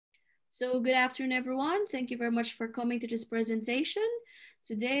So good afternoon, everyone. Thank you very much for coming to this presentation.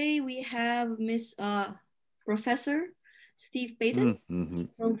 Today we have Professor Steve Paton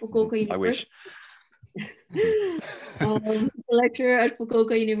from Fukuoka I wish. University. Lecturer at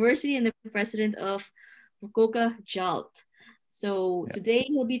Fukuoka University and the president of Fukuoka JALT. So today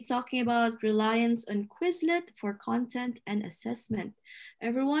he'll be talking about reliance on Quizlet for content and assessment.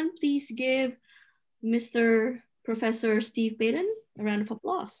 Everyone, please give Mr. Professor Steve Paton a round of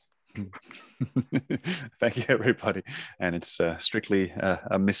applause. Thank you, everybody. And it's strictly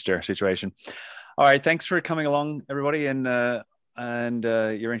a Mr. situation. All right, thanks for coming along, everybody, and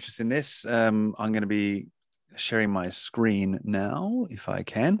your interest in this. I'm going to be sharing my screen now, if I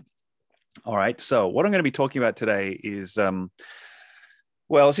can. All right, so what I'm going to be talking about today is,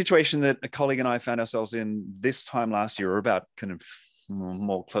 well, a situation that a colleague and I found ourselves in this time last year, or about kind of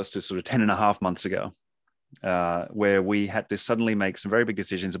more close to sort of 10 and a half months ago. Where we had to suddenly make some very big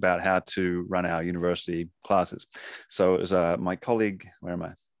decisions about how to run our university classes. So it was my colleague, where am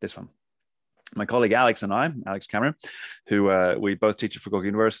I? This one. My colleague Alex and I, Alex Cameron, who we both teach at Fukuoka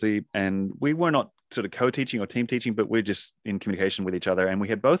University, and we were not sort of co-teaching or team teaching, but we're just in communication with each other. And we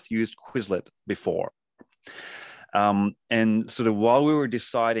had both used Quizlet before. And sort of while we were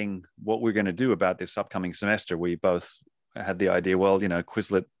deciding what we're going to do about this upcoming semester, we both had the idea, well, you know,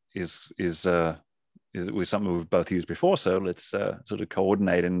 Quizlet was something we've both used before, so let's sort of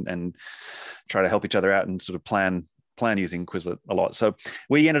coordinate and try to help each other out and sort of plan using Quizlet a lot. So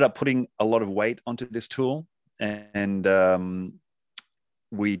we ended up putting a lot of weight onto this tool, and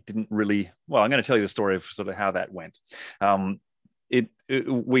we didn't really. Well, I'm going to tell you the story of sort of how that went.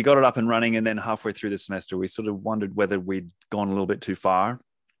 We got it up and running, and then halfway through the semester, we sort of wondered whether we'd gone a little bit too far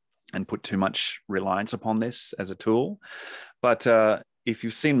and put too much reliance upon this as a tool, but if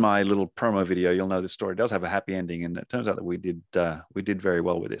you've seen my little promo video, you'll know this story does have a happy ending, and it turns out that we did very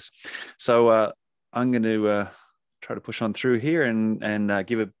well with this. So I'm going to try to push on through here and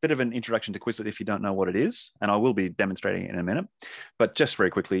give a bit of an introduction to Quizlet if you don't know what it is, and I will be demonstrating it in a minute. But just very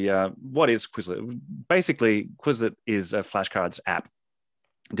quickly, what is Quizlet? Basically, Quizlet is a flashcards app,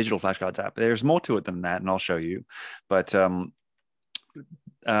 a digital flashcards app. There's more to it than that, and I'll show you. But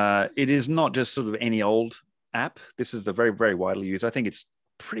it is not just sort of any old app. This is the very, very widely used. I think it's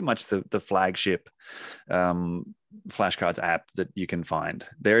pretty much the flagship flashcards app that you can find.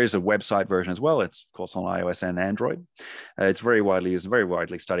 There is a website version as well. It's of course on iOS and Android. It's very widely used and very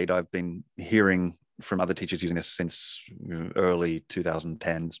widely studied. I've been hearing from other teachers using this since early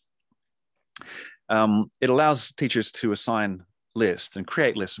 2010s. It allows teachers to assign lists and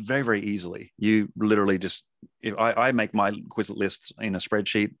create lists very, very easily. You literally just, if I make my Quizlet lists in a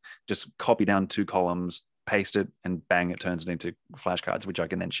spreadsheet, just copy down 2 columns, paste it, and bang, it turns it into flashcards, which I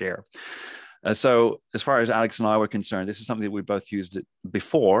can then share. So as far as Alex and I were concerned, this is something that we both used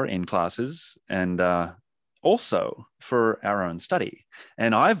before in classes and also for our own study.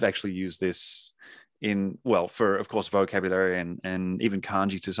 And I've actually used this in, well, for, of course, vocabulary and even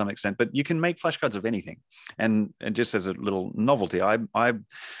kanji to some extent, but you can make flashcards of anything. And just as a little novelty, I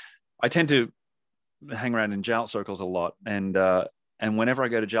tend to hang around in JALT circles a lot, and whenever I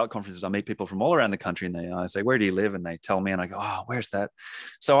go to JALT conferences, I meet people from all around the country, and I say, where do you live? And they tell me, and I go, oh, where's that?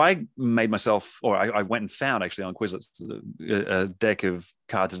 So I made myself, or I went and found actually on Quizlet a deck of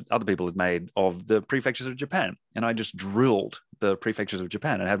cards that other people had made of the prefectures of Japan. And I just drilled the prefectures of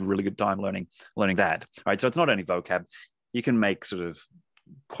Japan and had a really good time learning that. All right. So it's not only vocab. You can make sort of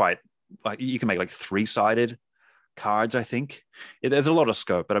you can make like 3-sided cards, I think. There's a lot of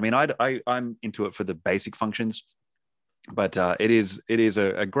scope, but I mean, I'm into it for the basic functions. But it is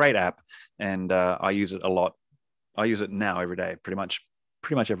a great app, and I use it a lot. I use it now every day, pretty much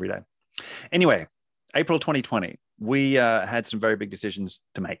every day. Anyway, April 2020, we had some very big decisions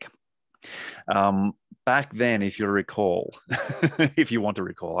to make. Back then, if you recall, if you want to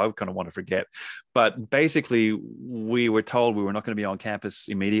recall, I kind of want to forget. But basically, we were told we were not going to be on campus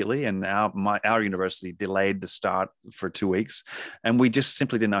immediately, and our university delayed the start for 2 weeks, and we just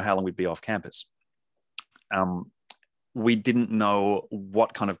simply didn't know how long we'd be off campus. We didn't know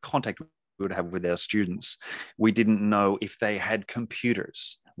what kind of contact we would have with our students. We didn't know if they had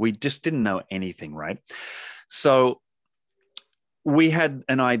computers. We just didn't know anything, right? So we had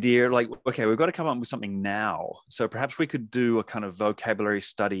an idea like, okay, we've got to come up with something now. So perhaps we could do a kind of vocabulary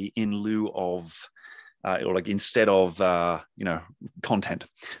study in lieu of, or like instead of, content.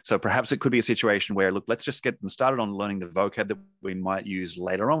 So perhaps it could be a situation where, look, let's just get them started on learning the vocab that we might use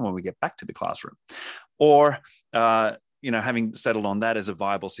later on when we get back to the classroom. Or, having settled on that as a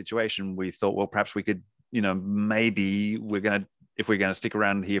viable situation, we thought, well, perhaps we could, maybe we're going to if we're going to stick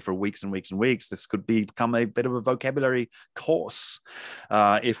around here for weeks and weeks and weeks, this could become a bit of a vocabulary course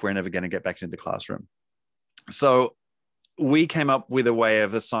if we're never going to get back into the classroom. So we came up with a way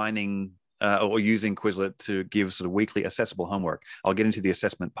of assigning or using Quizlet to give sort of weekly accessible homework. I'll get into the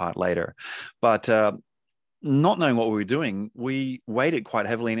assessment part later. But not knowing what we were doing, we weighted quite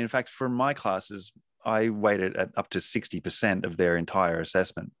heavily. And in fact, for my classes, I weighted at up to 60% of their entire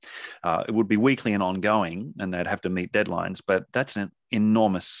assessment. It would be weekly and ongoing, and they'd have to meet deadlines, but that's an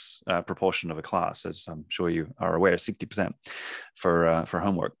enormous proportion of a class, as I'm sure you are aware, 60% for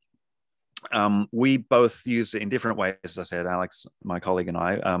homework. We both used it in different ways. As I said, Alex, my colleague,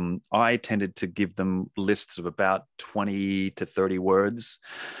 and I tended to give them lists of about 20 to 30 words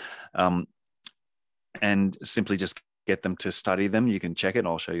and simply just get them to study them. You can check it.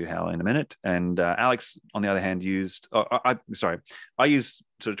 I'll show you how in a minute. And Alex, on the other hand, I used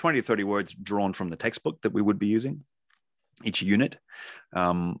sort of 20 to 30 words drawn from the textbook that we would be using each unit.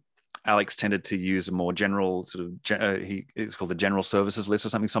 Alex tended to use a more general sort of, it's called the general services list or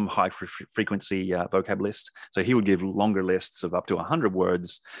something, some high frequency vocab list. So he would give longer lists of up to 100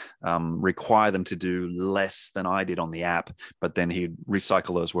 words, require them to do less than I did on the app, but then he'd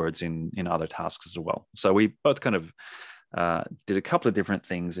recycle those words in other tasks as well. So we both kind of did a couple of different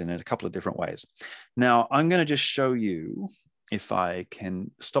things in a couple of different ways. Now, I'm going to just show you if I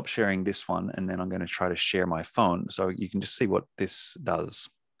can stop sharing this one, and then I'm going to try to share my phone so you can just see what this does.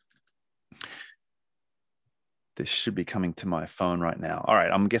 This should be coming to my phone right now. All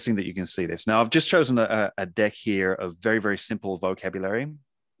right, I'm guessing that you can see this. Now, I've just chosen a deck here of very, very simple vocabulary.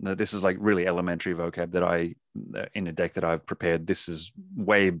 Now, this is like really elementary vocab that in a deck that I've prepared. This is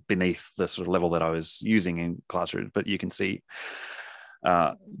way beneath the sort of level that I was using in classrooms, but you can see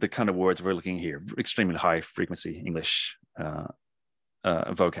the kind of words we're looking here, extremely high frequency English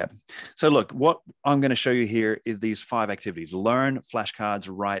vocab. So look, what I'm going to show you here is these 5 activities: learn, flashcards,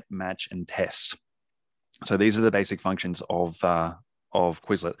 write, match, and test. So these are the basic functions of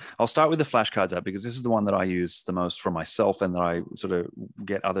Quizlet. I'll start with the flashcards app because this is the one that I use the most for myself and that I sort of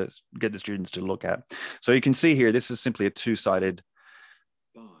get the students to look at. So you can see here, this is simply a 2-sided.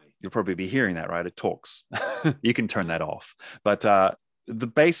 You'll probably be hearing that, right? It talks. You can turn that off. But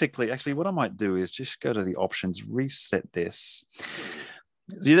actually what I might do is just go to the options, reset this.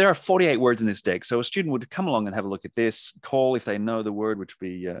 There are 48 words in this deck. So a student would come along and have a look at this, call if they know the word, which would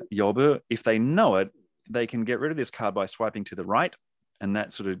be yobu. If they know it, they can get rid of this card by swiping to the right, and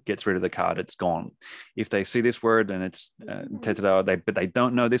that sort of gets rid of the card. It's gone. If they see this word and it's but they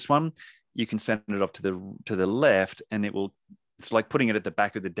don't know this one, you can send it off to the left, and it's like putting it at the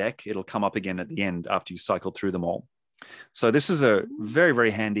back of the deck. It'll come up again at the end after you cycle through them all. So this is a very,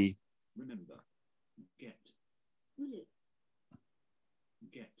 very handy. Remember, get.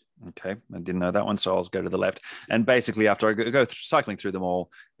 Okay, I didn't know that one, so I'll go to the left. And basically, after I go cycling through them all,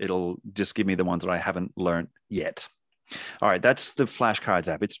 it'll just give me the ones that I haven't learned yet. All right, that's the flashcards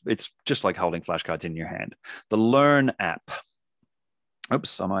app. It's just like holding flashcards in your hand. The Learn app.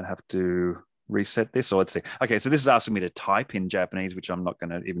 Oops, I might have to reset this. So let's see. Okay, so this is asking me to type in Japanese, which I'm not going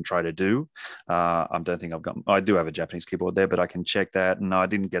to even try to do. I don't think I do have a Japanese keyboard there, but I can check that. No, I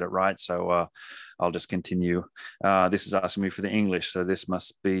didn't get it right. So I'll just continue. This is asking me for the English. So this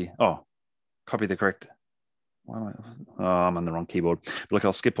must be, copy the correct. Why am I'm on the wrong keyboard. But look,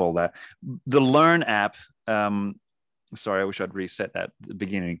 I'll skip all that. The Learn app, sorry, I wish I'd reset that at the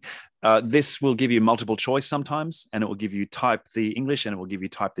beginning. This will give you multiple choice sometimes, and it will give you type the English and it will give you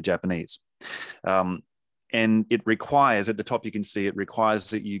type the Japanese. And it requires, at the top you can see, it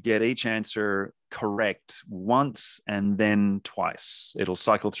requires that you get each answer correct once and then twice. It'll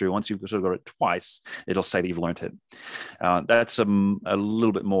cycle through. Once you've sort of got it twice, it'll say that you've learned it. That's a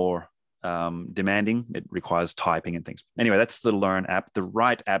little bit more demanding. It requires typing and things. Anyway, that's the Learn app. The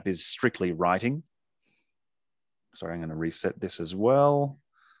Write app is strictly writing. Sorry, I'm going to reset this as well.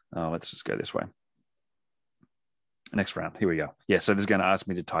 Let's just go this way. Next round. Here we go. Yeah, so this is going to ask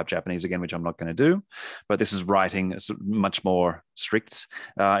me to type Japanese again, which I'm not going to do. But this is writing. It's much more strict.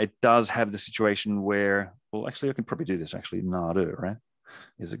 It does have the situation where, well, actually, I can probably do this. Actually, naru, right?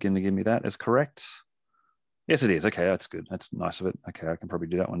 Is it going to give me that as correct? Yes, it is. Okay, that's good. That's nice of it. Okay, I can probably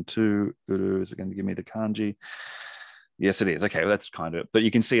do that one too. Uru, is it going to give me the kanji? Yes, it is. Okay, well, that's kind of it. But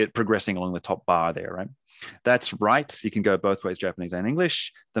you can see it progressing along the top bar there, right? That's right. You can go both ways, Japanese and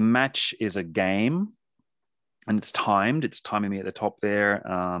English. The match is a game. And it's timed. It's timing me at the top there.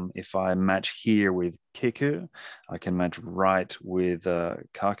 If I match here with Kiku, I can match right with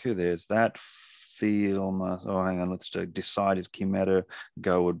Kaku. There's that. Feel must. Oh, hang on. Let's decide is Kimeru.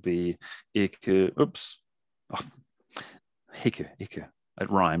 Go would be Iku. Oops. Oh. Hiku. It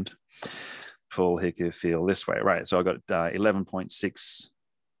rhymed. pull Hiku feel this way. Right. So I got 11.6.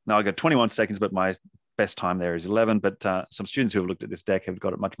 No, I got 21 seconds, but my best time there is 11. But some students who have looked at this deck have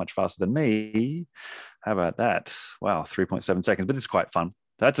got it much, much faster than me. How about that? Wow, 3.7 seconds. But it's quite fun.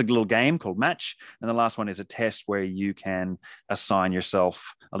 That's a little game called Match. And the last one is a test where you can assign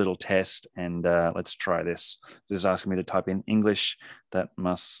yourself a little test. And let's try this. This is asking me to type in English. That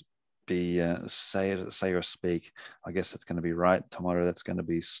must be say or speak. I guess that's going to be right. Tomato, that's going to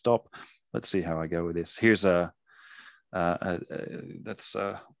be stop. Let's see how I go with this. Here's that's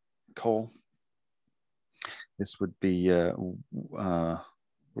a call. This would be, what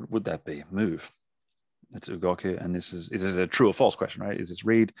would that be? Move. It's Ugoku, and this is a true or false question, right? Is this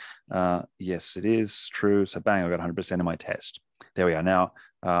read? Yes, it is true. So bang, I got 100% in my test. There we are. Now,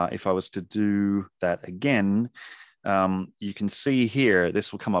 if I was to do that again, you can see here,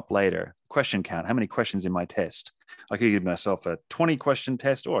 this will come up later. Question count, how many questions in my test? I could give myself a 20 question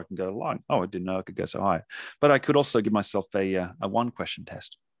test, or I can go long. Oh, I didn't know I could go so high. But I could also give myself a 1 question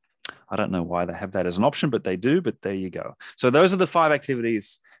test. I don't know why they have that as an option, but they do. But there you go. So those are the 5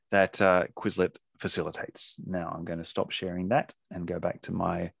 activities that Quizlet facilitates. Now I'm going to stop sharing that and go back to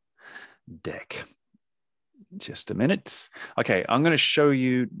my deck. Just a minute. Okay, I'm going to show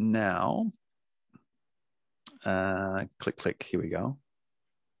you now. Click, click. Here we go.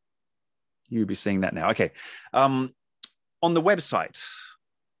 You'll be seeing that now. Okay. On the website,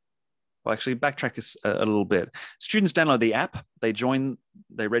 well, actually, backtrack a little bit. Students download the app. They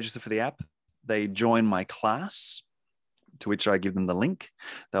register for the app. They join my class, to which I give them the link.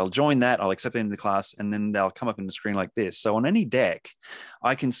 They'll join that. I'll accept them in the class, and then they'll come up in the screen like this. So on any deck,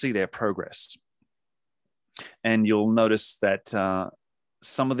 I can see their progress. And you'll notice that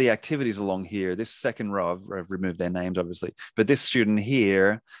some of the activities along here, this second row, I've removed their names, obviously, but this student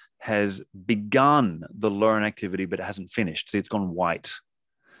here has begun the learn activity, but it hasn't finished. See, it's gone white.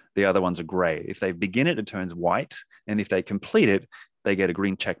 The other ones are gray. If they begin it, it turns white. And if they complete it, they get a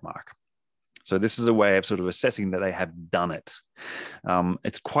green check mark. So this is a way of sort of assessing that they have done it.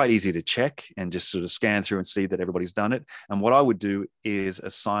 It's quite easy to check and just sort of scan through and see that everybody's done it. And what I would do is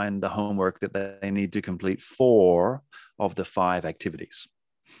assign the homework that they need to complete 4 of the 5 activities.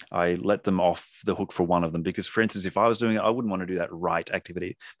 I let them off the hook for 1 of them because, for instance, if I was doing it, I wouldn't want to do that right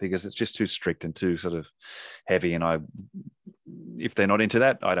activity because it's just too strict and too sort of heavy. And if they're not into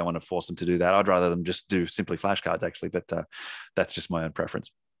that, I don't want to force them to do that. I'd rather them just do simply flashcards, actually, but that's just my own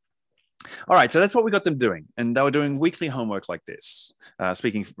preference. All right, so that's what we got them doing. And they were doing weekly homework like this.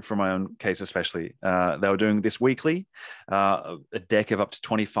 Speaking from my own case especially, they were doing this weekly, a deck of up to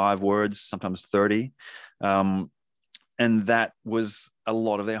 25 words, sometimes 30. And that was a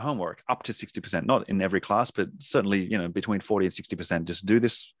lot of their homework, up to 60%, not in every class, but certainly, between 40 and 60%. Just do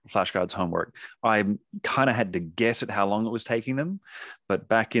this flashcards homework. I kind of had to guess at how long it was taking them, but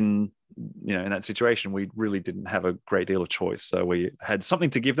back in that situation, we really didn't have a great deal of choice. So we had something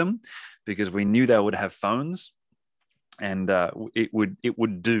to give them because we knew they would have phones, and it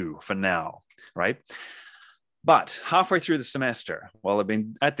would do for now, right? But halfway through the semester, while I've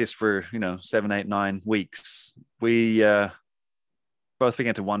been at this for 7, 8, 9 weeks, we both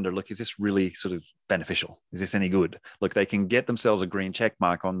began to wonder, look, is this really sort of beneficial? Is this any good? Look, they can get themselves a green check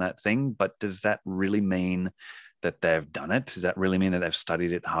mark on that thing, but does that really mean that they've done it? Does that really mean that they've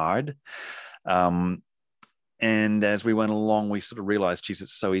studied it hard? And as we went along, we sort of realized, geez,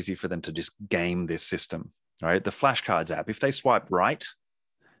 it's so easy for them to just game this system, right? The flashcards app, if they swipe right,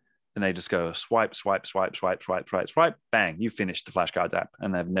 and they just go swipe, swipe, swipe, swipe, swipe, swipe, swipe, bang, you finished the flashcards app,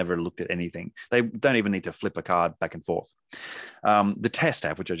 and they've never looked at anything. They don't even need to flip a card back and forth. The test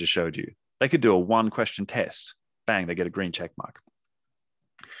app, which I just showed you, they could do a 1-question test. Bang, they get a green check mark.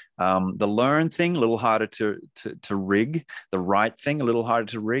 The learn thing, a little harder to rig. The write thing, a little harder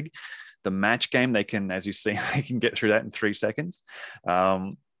to rig. The match game, they can, as you see, they can get through that in 3 seconds.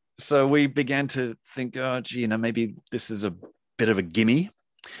 So we began to think, oh, gee, maybe this is a bit of a gimme.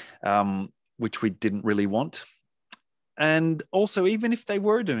 Which we didn't really want. And also, even if they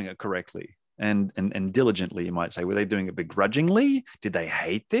were doing it correctly and diligently, you might say, were they doing it begrudgingly? Did they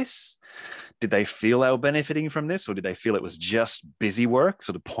hate this? Did they feel they were benefiting from this? Or did they feel it was just busy work,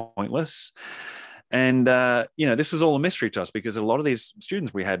 sort of pointless? And, this was all a mystery to us because a lot of these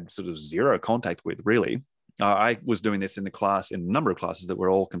students we had sort of zero contact with, really. I was doing this in a number of classes that were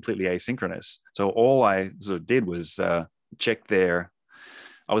all completely asynchronous. So all I sort of did was check their...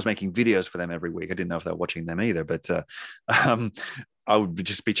 I was making videos for them every week. I didn't know if they were watching them either, but I would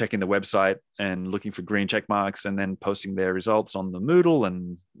just be checking the website and looking for green check marks and then posting their results on the Moodle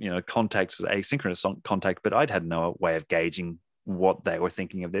and, contacts, asynchronous contact, but I'd had no way of gauging what they were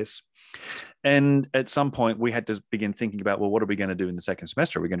thinking of this. And at some point, we had to begin thinking about, well, what are we going to do in the second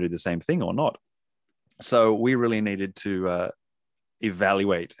semester? Are we going to do the same thing or not? So we really needed to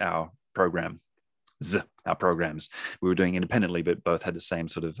evaluate our programs. We were doing independently, but both had the same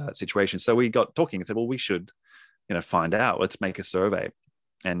sort of situation. So we got talking and said, well, we should, find out. Let's make a survey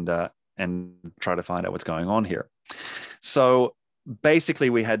and try to find out what's going on here. So basically,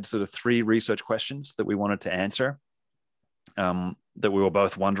 we had sort of 3 research questions that we wanted to answer, that we were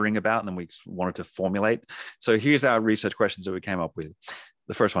both wondering about, and then we wanted to formulate. So here's our research questions that we came up with.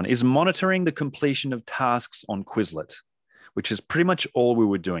 The first one is monitoring the completion of tasks on Quizlet, which is pretty much all we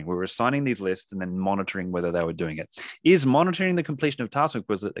were doing. We were assigning these lists and then monitoring whether they were doing it. Is monitoring the completion of tasks on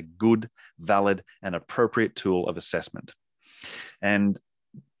Quizlet a good, valid, and appropriate tool of assessment? And,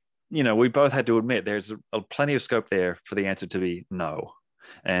 we both had to admit there's plenty of scope there for the answer to be no,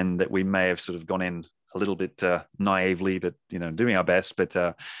 and that we may have sort of gone in a little bit naively, but, doing our best. But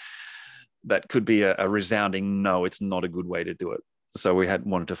that could be a resounding no, it's not a good way to do it. So we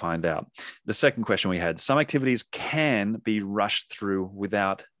wanted to find out. The second question we had, some activities can be rushed through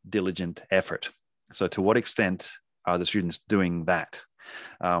without diligent effort. So to what extent are the students doing that?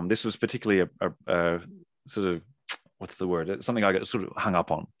 This was particularly a sort of, what's the word? Something I got sort of hung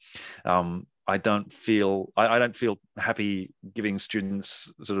up on. I don't feel happy giving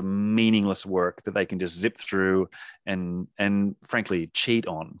students sort of meaningless work that they can just zip through and frankly cheat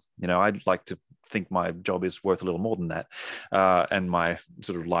on. I'd like to think my job is worth a little more than that, and my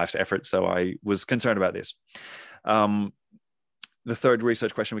sort of life's effort. So I was concerned about this. The third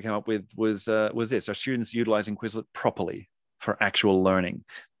research question we came up with was this: are students utilizing Quizlet properly for actual learning?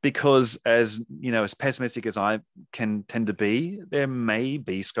 Because as pessimistic as I can tend to be, there may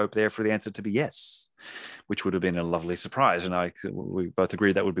be scope there for the answer to be yes, which would have been a lovely surprise. And we both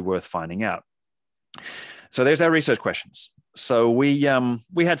agreed that would be worth finding out. So there's our research questions. So we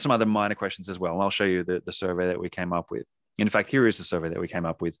had some other minor questions as well. And I'll show you the survey that we came up with. In fact, here is the survey that we came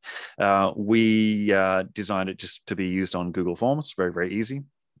up with. We designed it just to be used on Google Forms. Very, very easy.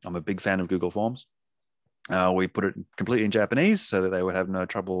 I'm a big fan of Google Forms. We put it completely in Japanese so that they would have no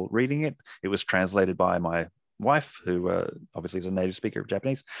trouble reading it. It was translated by my wife, who obviously is a native speaker of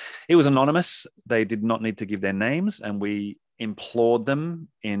Japanese. It was anonymous. They did not need to give their names, and we implored them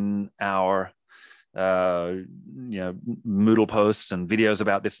in our Moodle posts and videos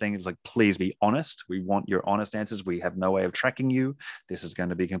about this thing. It was like, please be honest. We want your honest answers. We have no way of tracking you. This is going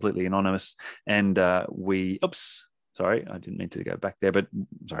to be completely anonymous. And sorry, I didn't mean to go back there, but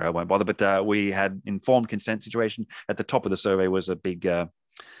sorry, I won't bother. But we had informed consent situation. At the top of the survey was a big sort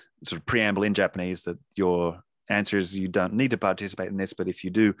of preamble in Japanese that your answers, you don't need to participate in this, but if you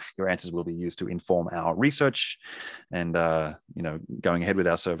do, your answers will be used to inform our research. And, going ahead with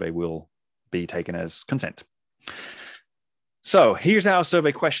our survey will be taken as consent. So here's our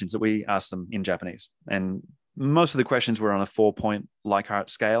survey questions that we asked them in Japanese. And most of the questions were on a 4-point Likert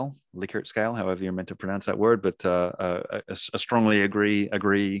scale, however you're meant to pronounce that word, but a strongly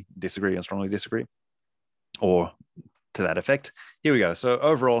agree, disagree, and strongly disagree, or to that effect. Here we go. So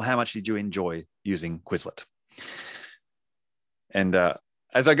overall, how much did you enjoy using Quizlet? And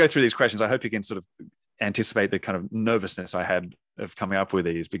as I go through these questions, I hope you can sort of anticipate the kind of nervousness I had of coming up with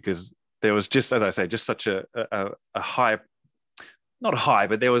these, because there was just, as I say, just such a high, not high,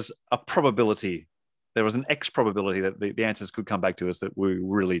 but there was a probability. There was an X probability that the answers could come back to us that we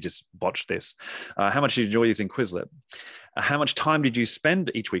really just botched this. How much did you enjoy using Quizlet? How much time did you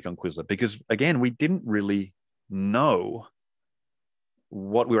spend each week on Quizlet? Because again, we didn't really know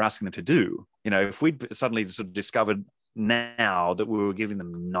what we were asking them to do. If we'd suddenly sort of discovered now that we were giving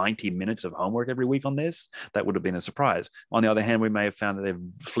them 90 minutes of homework every week on this, that would have been a surprise. On the other hand, we may have found that they're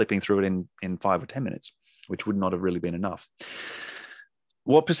flipping through it in 5 or 10 minutes, which would not have really been enough.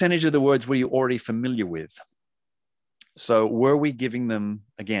 What percentage of the words were you already familiar with? So were we giving them,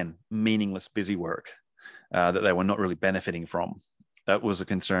 again, meaningless busy work that they were not really benefiting from? That was a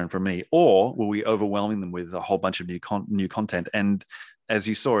concern for me. Or were we overwhelming them with a whole bunch of new content? And as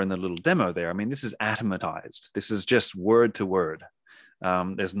you saw in the little demo there, I mean, this is atomatized. This is just word to word.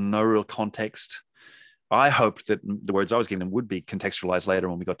 There's no real context. I hoped that the words I was giving them would be contextualized later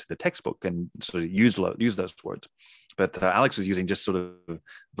when we got to the textbook and sort of use those words. But Alex was using just sort of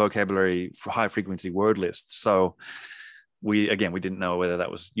vocabulary for high frequency word lists. So we didn't know whether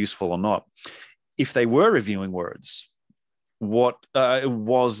that was useful or not. If they were reviewing words, what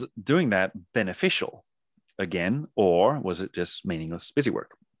was doing that beneficial again, or was it just meaningless busy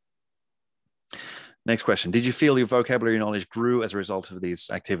work? Next question. Did you feel your vocabulary knowledge grew as a result of these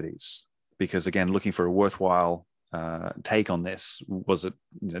activities? Because again, looking for a worthwhile take on this? Was it,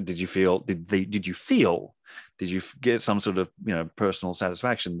 did you get some sort of personal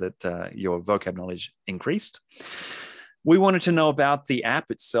satisfaction that your vocab knowledge increased? We wanted to know about the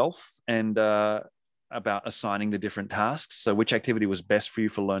app itself and about assigning the different tasks. So which activity was best for you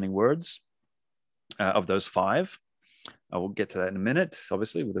for learning words of those 5? I will get to that in a minute,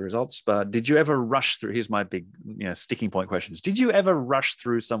 obviously, with the results. But did you ever rush through? Here's my big, sticking point questions. Did you ever rush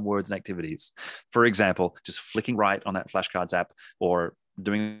through some words and activities? For example, just flicking right on that flashcards app, or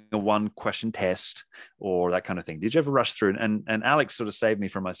doing a 1-question test, or that kind of thing. Did you ever rush through? And Alex sort of saved me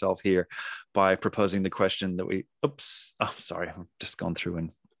from myself here by proposing the question that sorry, I've just gone through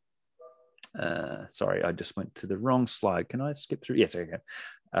and sorry, I just went to the wrong slide. Can I skip through? Yes, there you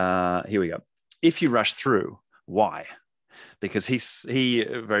go. Here we go. If you rush through, why? Because he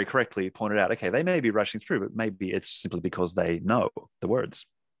very correctly pointed out, okay, they may be rushing through, but maybe it's simply because they know the words.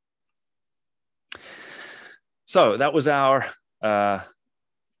 So that was our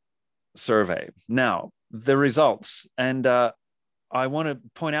survey. Now, the results. And I want to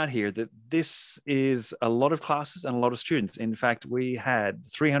point out here that this is a lot of classes and a lot of students. In fact, we had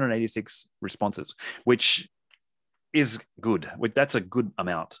 386 responses, which is good. That's a good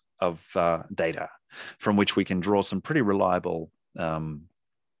amount of data from which we can draw some pretty reliable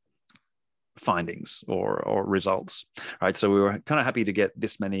findings or results, right? So we were kind of happy to get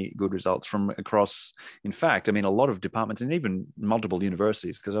this many good results from across, in fact, I mean, a lot of departments and even multiple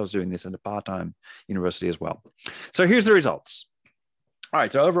universities, because I was doing this in a part-time university as well. So here's the results. All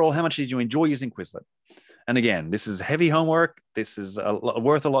right, so overall, how much did you enjoy using Quizlet? And again, this is heavy homework. This is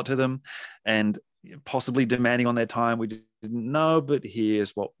worth a lot to them and possibly demanding on their time. We didn't know, but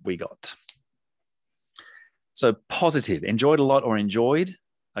here's what we got. So positive, enjoyed a lot or enjoyed,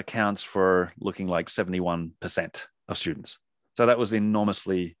 accounts for looking like 71% of students. So that was an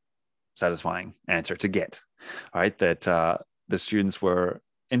enormously satisfying answer to get, right? That the students were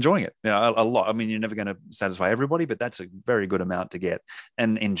enjoying it, a lot. I mean, you're never going to satisfy everybody, but that's a very good amount to get.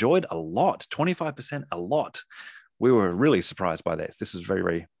 And enjoyed a lot, 25%, a lot. We were really surprised by this. This is very,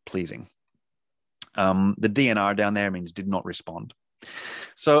 very pleasing. The DNR down there means did not respond.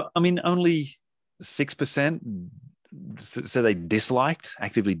 So, I mean, only 6% so they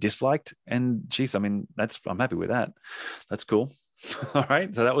actively disliked. And geez, I mean, I'm happy with that. That's cool. All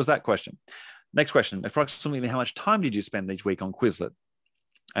right. So that was that question. Next question, approximately how much time did you spend each week on Quizlet?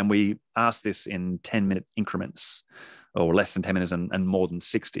 And we asked this in 10-minute increments, or less than 10 minutes and more than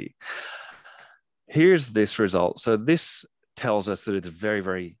 60. Here's this result. So this tells us that it's very,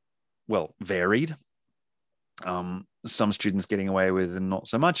 very well varied. Some students getting away with not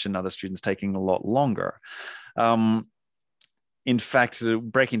so much, and other students taking a lot longer. In fact,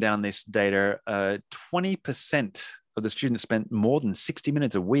 breaking down this data, 20% of the students spent more than 60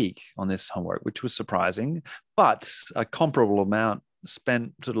 minutes a week on this homework, which was surprising, but a comparable amount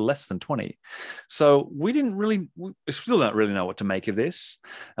spent sort of less than 20. So we still don't really know what to make of this.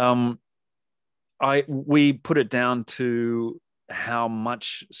 We put it down to how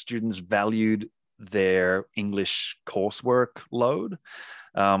much students valued their English coursework load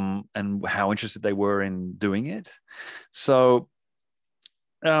and how interested they were in doing it. So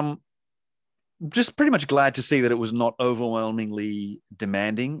just pretty much glad to see that it was not overwhelmingly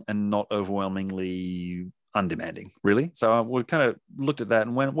demanding and not overwhelmingly undemanding, really. So we kind of looked at that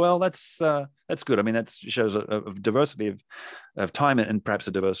and went, well, that's good. I mean, that shows a diversity of time and perhaps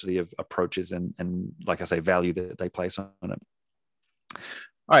a diversity of approaches and like I say, value that they place on it.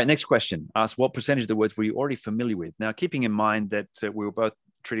 All right, next question. Ask what percentage of the words were you already familiar with? Now, keeping in mind that we were both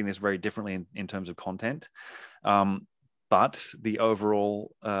treating this very differently in terms of content, but the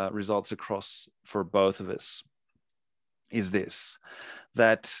overall results across for both of us is this,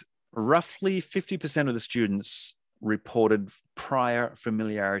 that roughly 50% of the students reported prior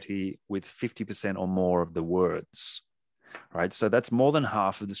familiarity with 50% or more of the words, right? So that's more than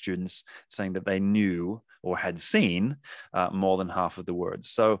half of the students saying that they knew or had seen more than half of the words.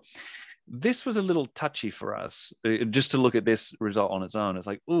 So this was a little touchy for us, just to look at this result on its own. It's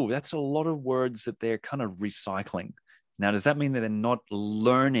like, oh, that's a lot of words that they're kind of recycling. Now, does that mean that they're not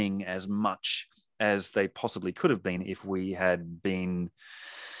learning as much as they possibly could have been if we had been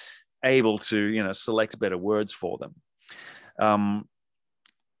able to, select better words for them?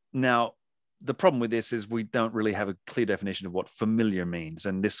 Now, the problem with this is we don't really have a clear definition of what familiar means,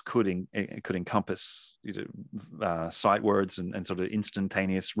 and this could encompass sight words and sort of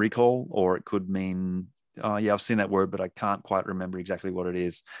instantaneous recall, or it could mean, oh yeah, I've seen that word, but I can't quite remember exactly what it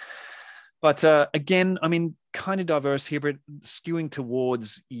is. But again, I mean, kind of diverse here, but skewing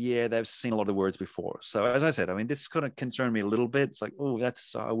towards, yeah, they've seen a lot of words before. So as I said, I mean, this kind of concerned me a little bit. It's like, oh,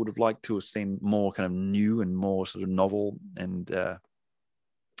 I would have liked to have seen more kind of new and more sort of novel. And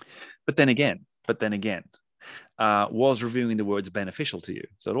but then again, was reviewing the words beneficial to you?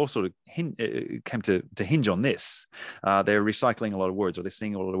 So it all sort of came to hinge on this. They're recycling a lot of words, or they're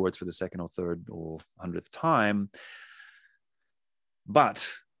seeing a lot of words for the second or third or 100th time. But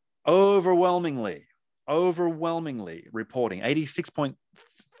overwhelmingly reporting,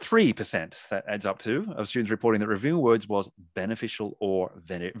 86.3%, that adds up to, of students reporting that reviewing words was beneficial or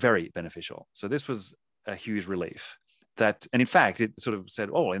very beneficial. So this was a huge relief. And in fact, it sort of said,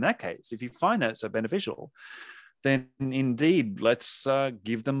 oh, in that case, if you find that so beneficial, then indeed, let's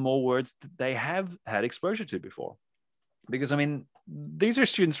give them more words that they have had exposure to before. Because, I mean, these are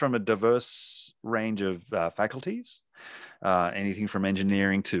students from a diverse range of faculties, anything from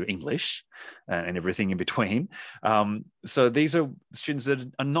engineering to English and everything in between. So these are students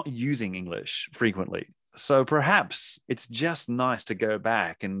that are not using English frequently. So perhaps it's just nice to go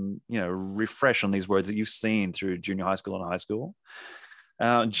back and, refresh on these words that you've seen through junior high school and high school.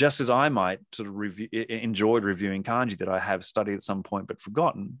 Just as I might sort of enjoyed reviewing kanji that I have studied at some point but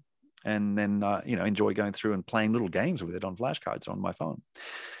forgotten, and then enjoy going through and playing little games with it on flashcards on my phone.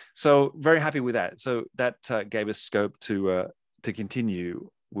 So very happy with that. So that gave us scope to continue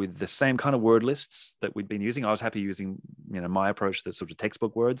with the same kind of word lists that we'd been using. I was happy using my approach, the sort of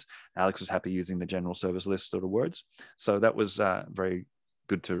textbook words. Alex was happy using the general service list sort of words. So that was very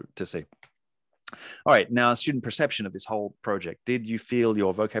good to see. All right, now student perception of this whole project. Did you feel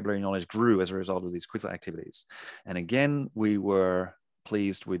your vocabulary knowledge grew as a result of these Quizlet activities? And again, we were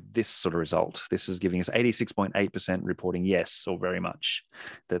pleased with this sort of result. This is giving us 86.8% reporting yes or very much,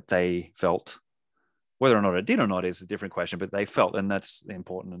 that they felt. Whether or not it did or not is a different question, but they felt, and that's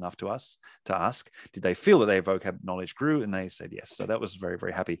important enough to us to ask, did they feel that their vocab knowledge grew? And they said yes. So that was very,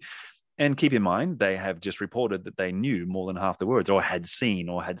 very happy. And keep in mind, they have just reported that they knew more than half the words, or had seen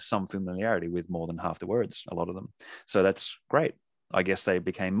or had some familiarity with more than half the words, a lot of them. So that's great. I guess they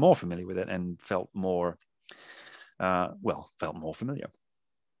became more familiar with it and felt more familiar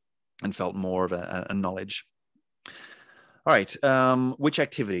and felt more of a knowledge. All right, which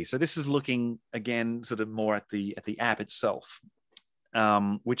activity? So this is looking, again, sort of more at the app itself.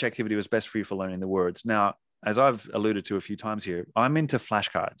 Which activity was best for you for learning the words? Now, as I've alluded to a few times here, I'm into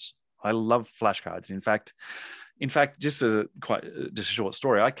flashcards. I love flashcards. In fact, just a short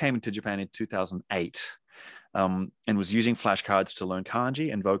story. I came into Japan in 2008 and was using flashcards to learn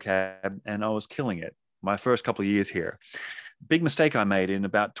kanji and vocab, and I was killing it. My first couple of years here. Big mistake I made in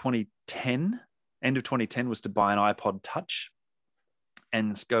about 2010, end of 2010, was to buy an iPod Touch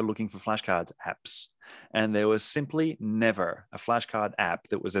and go looking for flashcards apps. And there was simply never a flashcard app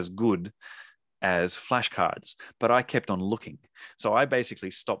that was as good as flashcards, but I kept on looking. So I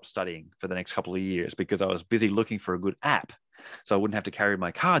basically stopped studying for the next couple of years because I was busy looking for a good app. So I wouldn't have to carry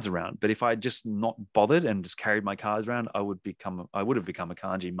my cards around. But if I just not bothered and just carried my cards around, I would have become a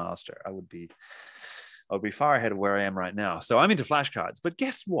kanji master. I would be far ahead of where I am right now. So I'm into flashcards. But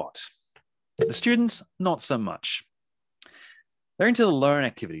guess what? The students, not so much. They're into the learn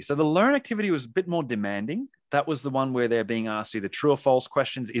activity. So the learn activity was a bit more demanding. That was the one where they're being asked either true or false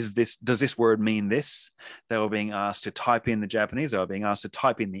questions. Does this word mean this? They were being asked to type in the Japanese. They were being asked to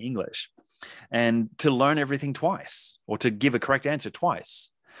type in the English, and to learn everything twice, or to give a correct answer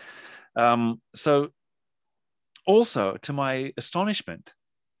twice. So also, to my astonishment,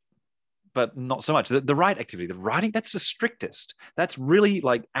 but not so much, the right activity, the writing, that's the strictest. That's really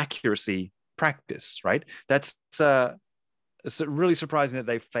like accuracy practice, right? It's really surprising that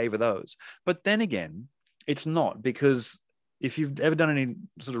they favor those. But then again, it's not, because if you've ever done any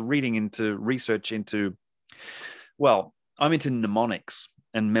sort of research into, well, I'm into mnemonics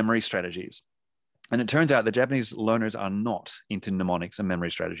and memory strategies. And it turns out the Japanese learners are not into mnemonics and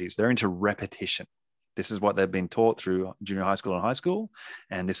memory strategies. They're into repetition. This is what they've been taught through junior high school and high school.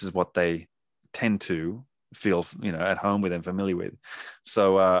 And this is what they tend to feel, at home with and familiar with.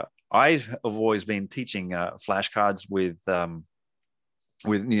 So, I've always been teaching flashcards with a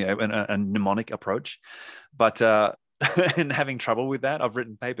mnemonic approach, but and having trouble with that. I've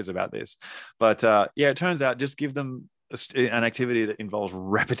written papers about this, but it turns out just give them an activity that involves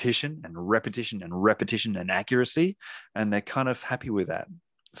repetition and repetition and repetition and accuracy, and they're kind of happy with that.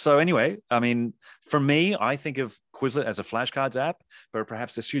 So anyway, I mean, for me, I think of Quizlet as a flashcards app, but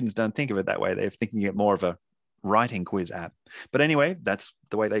perhaps the students don't think of it that way. They're thinking it more of a writing quiz app. But anyway, that's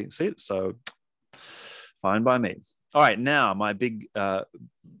the way they see it. So fine by me. All right, now my big sort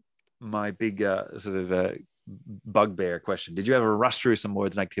of bugbear question. Did you ever rush through some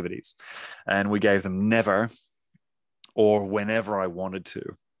words and activities? And we gave them never or whenever I wanted to,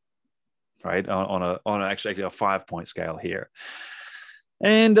 right? On actually a 5-point scale here.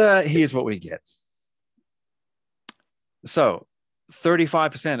 And here's what we get. So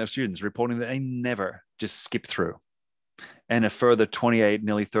 35% of students reporting that they never just skip through. And a further 28,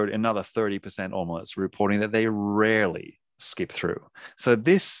 nearly 30, another 30% almost reporting that they rarely skip through. So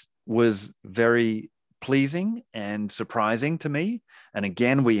this was very pleasing and surprising to me. And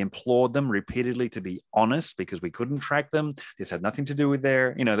again, we implored them repeatedly to be honest because we couldn't track them. This had nothing to do with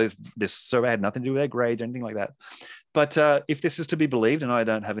their, this survey had nothing to do with their grades or anything like that. But if this is to be believed, and I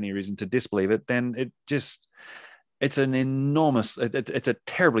don't have any reason to disbelieve it, then it's an enormous, it's a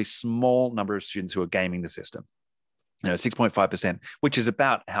terribly small number of students who are gaming the system. 6.5%, which is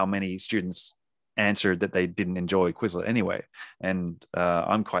about how many students answered that they didn't enjoy Quizlet anyway. And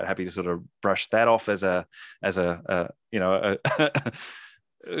I'm quite happy to sort of brush that off as a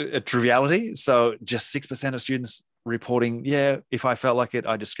triviality. So just 6% of students reporting, yeah, if I felt like it,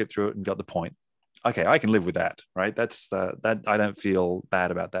 I just skipped through it and got the point. Okay, I can live with that, right? That's that. I don't feel bad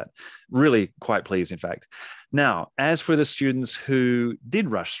about that. Really quite pleased, in fact. Now, as for the students who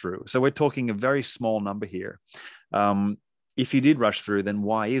did rush through, so we're talking a very small number here. If you did rush through, then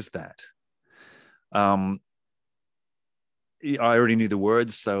why is that? I already knew the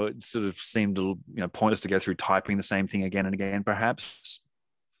words, so it sort of seemed pointless to go through typing the same thing again and again, perhaps,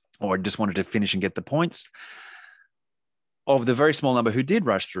 or just wanted to finish and get the points. Of the very small number who did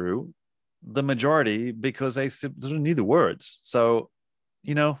rush through, the majority because they sort of knew the words. So,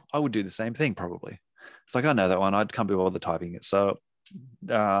 I would do the same thing probably. It's like, I know that one. I'd come to all the typing it. So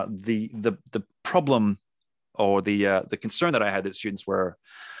the problem or the concern that I had that students were,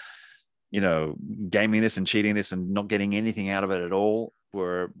 gaming this and cheating this and not getting anything out of it at all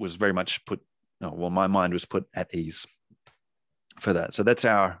was very much my mind was put at ease for that. So that's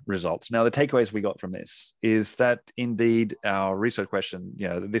our results. Now, the takeaways we got from this is that indeed our research question,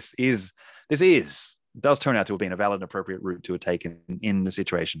 this does turn out to have been a valid and appropriate route to have taken in the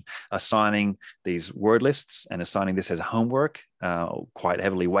situation, assigning these word lists and assigning this as homework, quite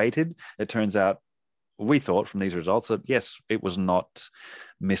heavily weighted. It turns out, we thought from these results that yes, it was not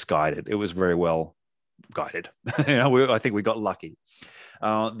misguided. It was very well guided. I think we got lucky.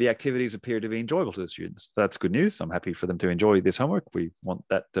 The activities appear to be enjoyable to the students. That's good news. I'm happy for them to enjoy this homework. We want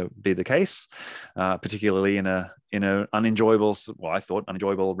that to be the case, particularly in an unenjoyable, I thought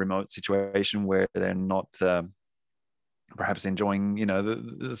unenjoyable remote situation where they're not perhaps enjoying,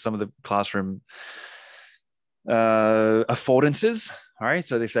 some of the classroom affordances. All right.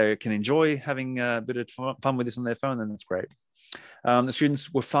 So if they can enjoy having a bit of fun with this on their phone, then that's great. The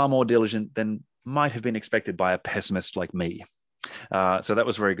students were far more diligent than might have been expected by a pessimist like me. So that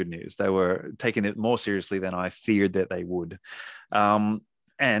was very good news. They were taking it more seriously than I feared that they would. And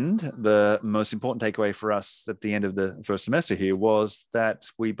the most important takeaway for us at the end of the first semester here was that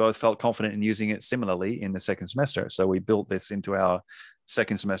we both felt confident in using it similarly in the second semester. So we built this into our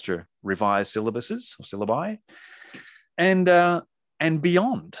second semester revised syllabuses or syllabi and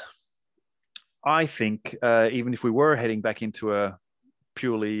beyond. I think even if we were heading back into a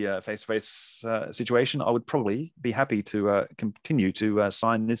purely face-to-face situation, I would probably be happy to continue to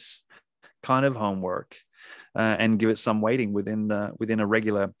assign this kind of homework and give it some weighting within a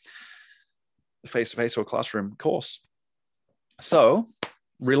regular face-to-face or classroom course. So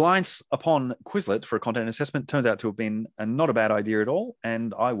reliance upon Quizlet for content assessment turns out to have been not a bad idea at all,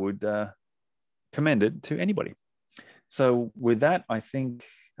 and I would commend it to anybody. So with that, I think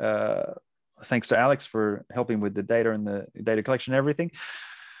thanks to Alex for helping with the data and the data collection and everything.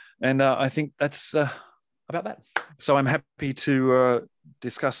 And I think that's about that. So I'm happy to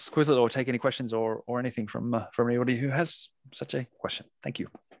discuss Quizlet or take any questions or anything from anybody who has such a question. Thank you.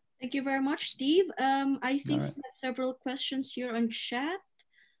 Thank you very much, Steve. I think we have several questions here on chat.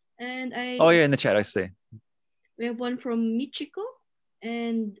 And in the chat, I see. We have one from Michiko.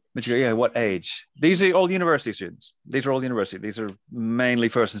 And Michiko, yeah, what age? These are all university students. These are mainly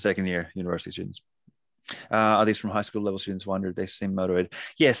first and second year university students. Are these from high school level students? Wondered, they seem motivated.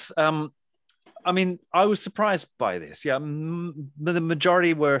 Yes. I mean, I was surprised by this. Yeah, the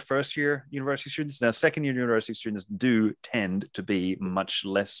majority were first year university students. Now, second year university students do tend to be much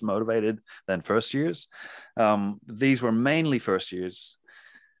less motivated than first years. These were mainly first years,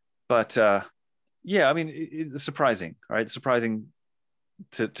 but yeah, I mean, it's surprising, right? Surprising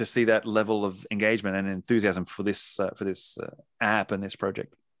to see that level of engagement and enthusiasm for this app and this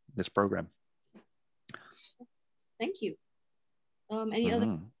project, this program. Thank you. Any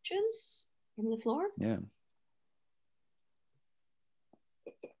other questions from the floor? Yeah.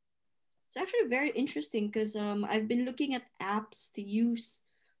 It's actually very interesting because I've been looking at apps to use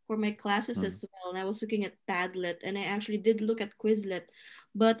for my classes Mm. as well. And I was looking at Padlet and I actually did look at Quizlet,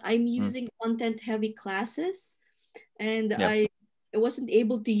 but I'm Mm. using content heavy classes and Yeah. I wasn't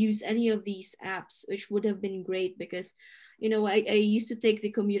able to use any of these apps, which would have been great because, I used to take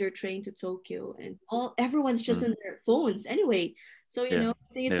the commuter train to Tokyo and everyone's just Mm. on their phones anyway. So, Yeah.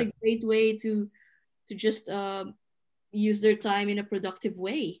 I think it's Yeah. a great way to just use their time in a productive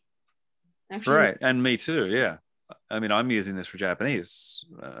way. Actually, Right. And me too. Yeah. I mean, I'm using this for Japanese,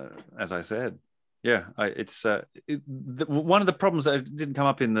 as I said. Yeah, one of the problems that didn't come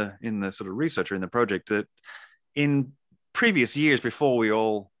up in the sort of research or in the project, that in previous years before we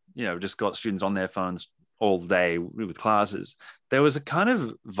all just got students on their phones all day with classes, there was a kind of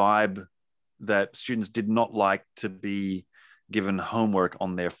vibe that students did not like to be given homework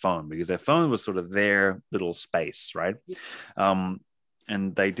on their phone, because their phone was sort of their little space, right?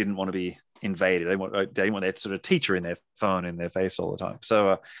 And they didn't want to be invaded. They didn't want their sort of teacher in their phone in their face all the time.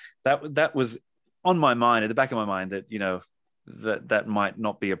 So that was on my mind, at the back of my mind, that that might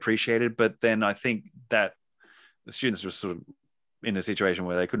not be appreciated. But then I think that the students were sort of in a situation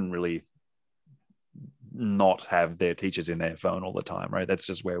where they couldn't really not have their teachers in their phone all the time, right? That's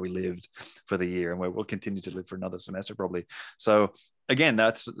just where we lived for the year, and where we'll continue to live for another semester probably. So again,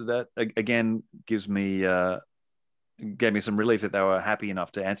 that again gave me some relief that they were happy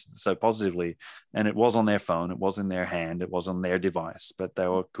enough to answer so positively, and it was on their phone, it was in their hand, it was on their device, but they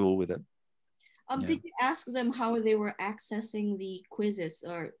were cool with it. Did you ask them how they were accessing the quizzes,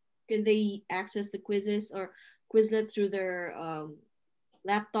 or can they access the quizzes or Quizlet through their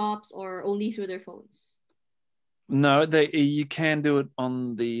laptops or only through their phones? No, you can do it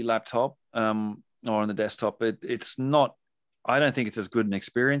on the laptop or on the desktop. It's not. I don't think it's as good an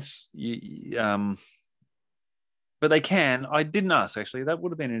experience. But they can. I didn't ask, actually. That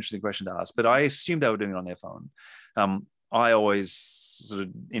would have been an interesting question to ask, but I assumed they were doing it on their phone. I always sort of,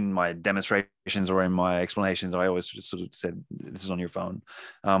 in my demonstrations or in my explanations, I always sort of said, this is on your phone.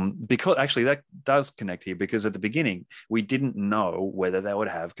 Because actually that does connect here, because at the beginning, we didn't know whether they would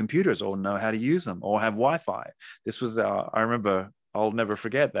have computers or know how to use them or have Wi-Fi. This was, I remember, I'll never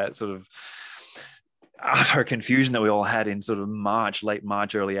forget that sort of utter confusion that we all had in sort of late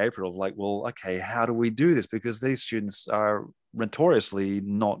March, early April, of like, well, okay, how do we do this? Because these students are notoriously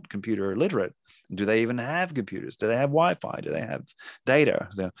not computer literate. Do they even have computers? Do they have Wi-Fi? Do they have data?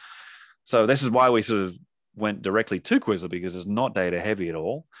 So this is why we sort of went directly to Quizlet, because it's not data heavy at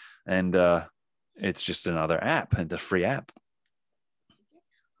all. And it's just another app, and a free app.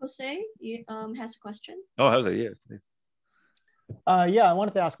 Jose, you, has a question? Oh, Jose, yeah, please. Yeah, I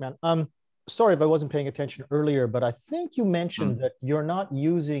wanted to ask, man. Sorry if I wasn't paying attention earlier, but I think you mentioned that you're not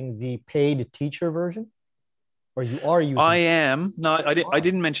using the paid teacher version, or you are using I am. No, I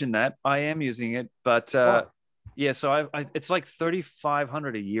didn't mention that. I am using it, but yeah, so it's like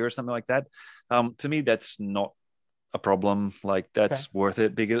 3,500 a year or something like that. To me, that's not a problem. Like, that's worth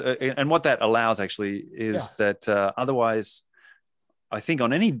it, because and what that allows actually is that otherwise, I think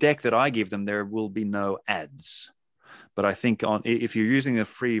on any deck that I give them, there will be no ads. But I think if you're using the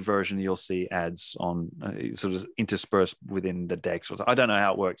free version, you'll see ads on sort of interspersed within the decks. I don't know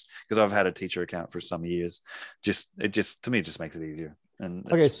how it works, because I've had a teacher account for some years. To me, it just makes it easier. And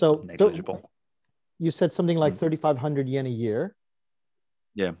okay, so negligible. You said something like 3,500 yen a year.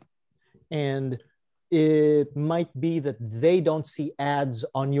 Yeah. And it might be that they don't see ads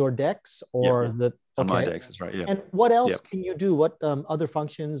on your decks, or that on my decks, that's right. Yeah. And what else can you do? What other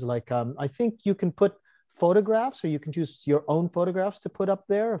functions? Like I think you can put photographs, or you can choose your own photographs to put up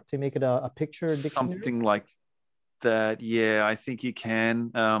there to make it a picture dictionary? Something like that. Yeah, I think you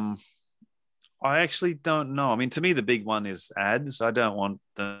can. I actually don't know. I mean, to me, the big one is ads. I don't want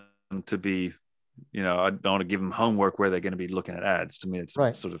them to be, I don't want to give them homework where they're going to be looking at ads. To me, it's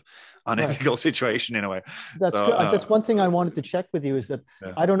a sort of unethical situation in a way. That's good. That's one thing I wanted to check with you, is that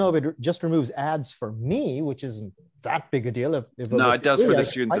I don't know if it just removes ads for me, which isn't that big a deal. No, it does for the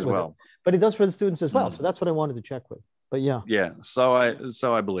students as well. But it does for the students as well. So that's what I wanted to check with. But yeah. Yeah. So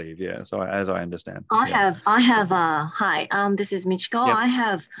I believe. Yeah. So as I understand. I have hi. This is Michiko. I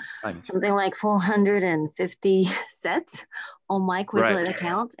have something like 450 sets on my Quizlet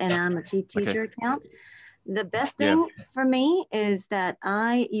account, and I'm a teacher account. The best thing for me is that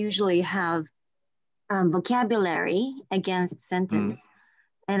I usually have vocabulary against sentence,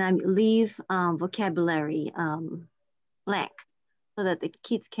 and I leave vocabulary blank so that the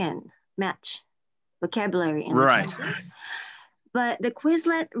kids can match vocabulary in the sentence. But the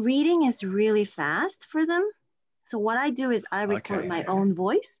Quizlet reading is really fast for them. So what I do is I record my own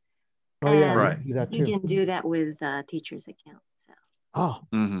voice. Oh yeah, you can do that too. You can do that with teacher's account. So. Oh,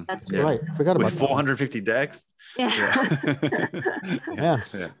 That's Yeah. right. I forgot about With 450 decks. Yeah. Yeah.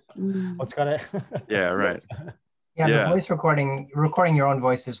 Yeah. What's gonna? Yeah. Right. Yeah, Yeah. the voice recording your own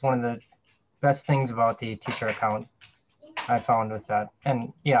voice is one of the best things about the teacher account I found with that.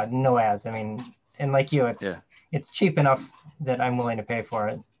 And yeah, no ads. I mean, and like you, it's cheap enough that I'm willing to pay for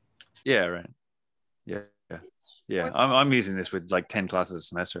it. Yeah. Right. Yeah. Yeah. I'm using this with like 10 classes a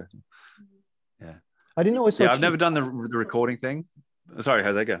semester. Yeah. I didn't know it was so I've cheap. never done the recording thing. Sorry,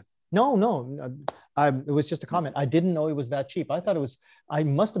 how's that go? No. It was just a comment. I didn't know it was that cheap. I thought it was. I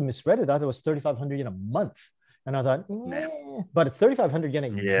must have misread it. I thought it was 3,500 yen a month, and I thought, but 3,500 yen a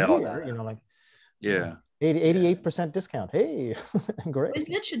year. Like 88% discount. Hey, great.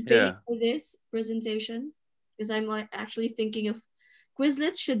 Quizlet should pay you for this presentation, because I'm like actually thinking of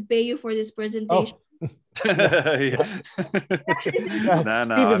Quizlet should pay you for this presentation. Steve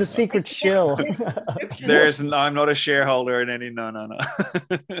is a secret shill. I'm not a shareholder in any. No.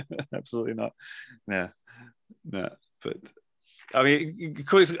 Absolutely not. No. But I mean,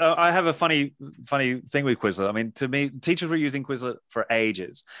 I have a funny thing with Quizlet. I mean, to me, teachers were using Quizlet for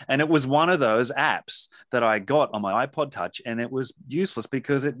ages, and it was one of those apps that I got on my iPod Touch, and it was useless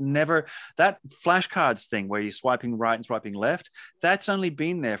because it never, that flashcards thing where you're swiping right and swiping left, that's only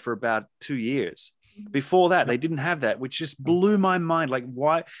been there for about 2 years. Before that, they didn't have that, which just blew my mind. Like,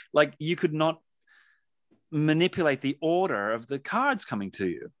 why? Like, you could not manipulate the order of the cards coming to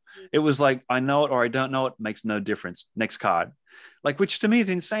you. It was like, I know it or I don't know it, makes no difference. Next card. Like, which to me is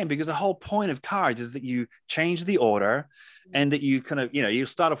insane, because the whole point of cards is that you change the order and that you kind of, you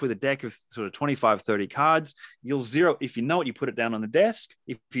start off with a deck of sort of 25, 30 cards. You'll zero. If you know it, you put it down on the desk.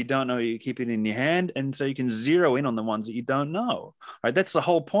 If you don't know, you keep it in your hand. And so you can zero in on the ones that you don't know. Right? That's the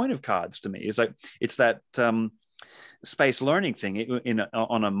whole point of cards to me. It's like, it's that space learning thing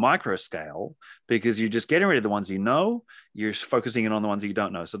on a micro scale, because you're just getting rid of the ones you know, you're focusing in on the ones that you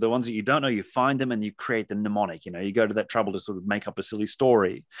don't know. So the ones that you don't know, you find them and you create the mnemonic. You go to that trouble to sort of make up a silly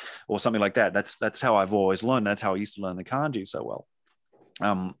story or something like that. That's how I've always learned. That's how I used to learn the kanji so well.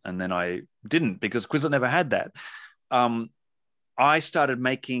 And then I didn't, because Quizlet never had that. I started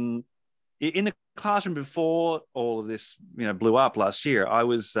making in the classroom before all of this blew up last year. I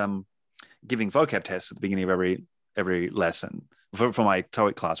was giving vocab tests at the beginning of every lesson for my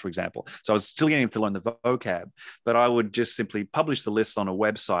TOEIC class, for example. So I was still getting to learn the vocab, but I would just simply publish the lists on a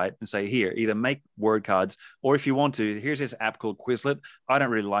website and say, here, either make word cards, or if you want to, here's this app called Quizlet. I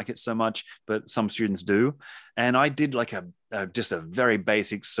don't really like it so much, but some students do. And I did like just a very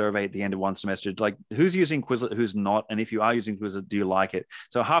basic survey at the end of one semester, like who's using Quizlet, who's not. And if you are using Quizlet, do you like it?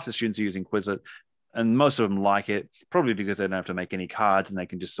 So half the students are using Quizlet, and most of them like it, probably because they don't have to make any cards and they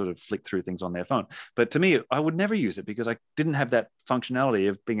can just sort of flick through things on their phone. But to me, I would never use it because I didn't have that functionality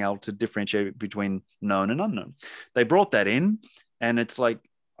of being able to differentiate between known and unknown. They brought that in, and it's like,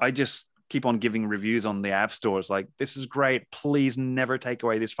 I just keep on giving reviews on the app stores like, this is great, please never take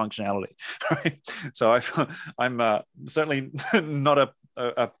away this functionality. Right? So I'm certainly not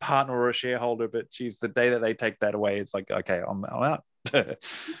a partner or a shareholder, but geez, the day that they take that away, it's like, okay, I'm out.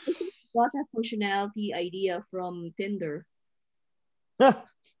 Got that functionality idea from Tinder.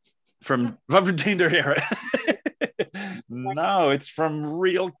 from Tinder era. No, it's from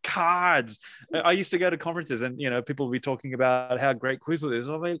real cards. I used to go to conferences and people would be talking about how great Quizlet is.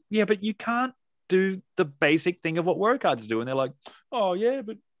 I'm like, yeah, but you can't do the basic thing of what word cards do. And they're like, oh yeah,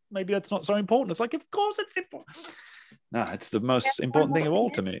 but maybe that's not so important. It's like, of course it's important. No, it's the most important thing of all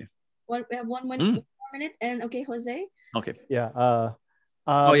to me. We have one more minute, and okay, Jose. Okay. Yeah.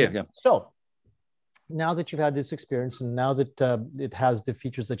 Yeah. So now that you've had this experience, and now that it has the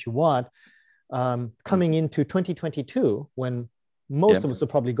features that you want, coming into 2022, when most of us are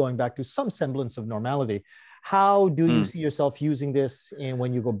probably going back to some semblance of normality, how do you see yourself using this? And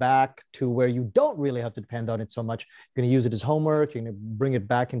when you go back to where you don't really have to depend on it so much, you're going to use it as homework, you're going to bring it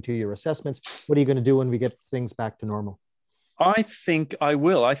back into your assessments. What are you going to do when we get things back to normal? I think I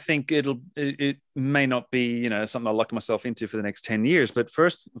will. I think it may not be, something I'll lock myself into for the next 10 years, but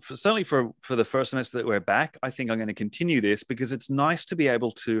certainly for the first semester that we're back, I think I'm going to continue this because it's nice to be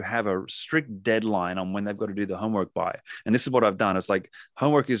able to have a strict deadline on when they've got to do the homework by. And this is what I've done. It's like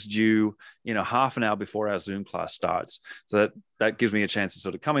homework is due, half an hour before our Zoom class starts. So that gives me a chance to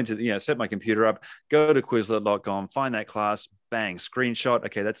sort of come into, set my computer up, go to Quizlet.com, find that class, bang, screenshot.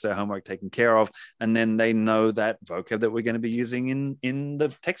 Okay, that's their homework taken care of. And then they know that vocab that we're going to be using in the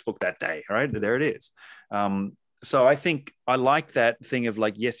textbook that day, right? There it is. So I think I like that thing of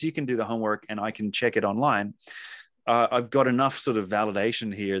like, yes, you can do the homework and I can check it online. I've got enough sort of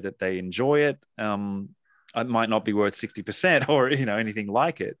validation here that they enjoy it. It might not be worth 60% or, anything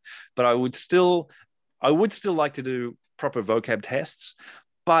like it, but I would still like to do proper vocab tests,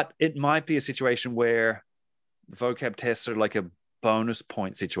 but it might be a situation where vocab tests are like a bonus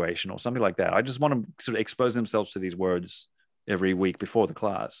point situation or something like that. I just want to sort of expose themselves to these words every week before the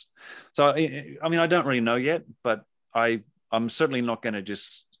class. So, I mean, I don't really know yet, but I'm certainly not going to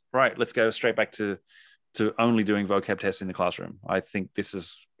just, right, let's go straight back to only doing vocab tests in the classroom. I think this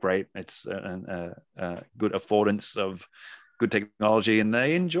is great. It's a good affordance of good technology, and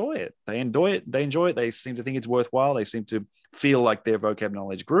they enjoy it. They enjoy it. They seem to think it's worthwhile. They seem to feel like their vocab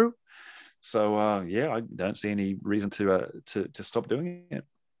knowledge grew. So yeah, I don't see any reason to stop doing it.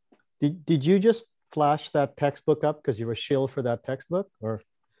 Did you just flash that textbook up because you were shill for that textbook, or?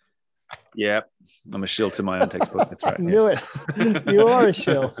 Yeah, I'm a shill to my own textbook. That's right. Knew it. You are a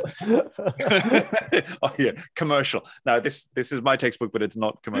shill. Oh yeah, commercial. No, this is my textbook, but it's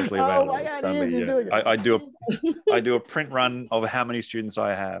not commercially available. Oh, yeah, it is. He's doing it. I do a print run of how many students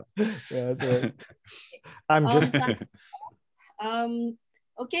I have. Yeah, that's right. I'm just.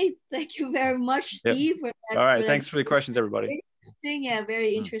 Okay, thank you very much, Steve. Yep. All right, thanks for the questions, everybody.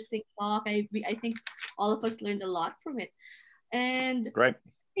 Very interesting talk. I think all of us learned a lot from it. And great.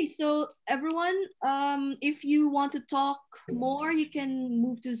 Okay, so everyone, if you want to talk more, you can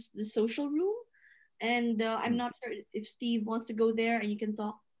move to the social room. And I'm not sure if Steve wants to go there, and you can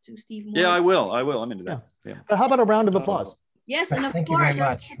talk to Steve more. Yeah, I will. I'm into that. Yeah. How about a round of applause? Yes, and of Thank course. you very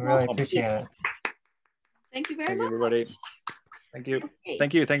much. Really appreciate it. Thank you very much. Everybody. Thank you. Okay.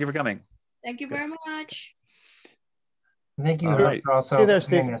 Thank you for coming. Thank you very much. Thank you for also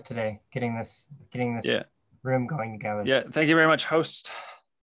doing this today, getting this room going together. Yeah, thank you very much, host.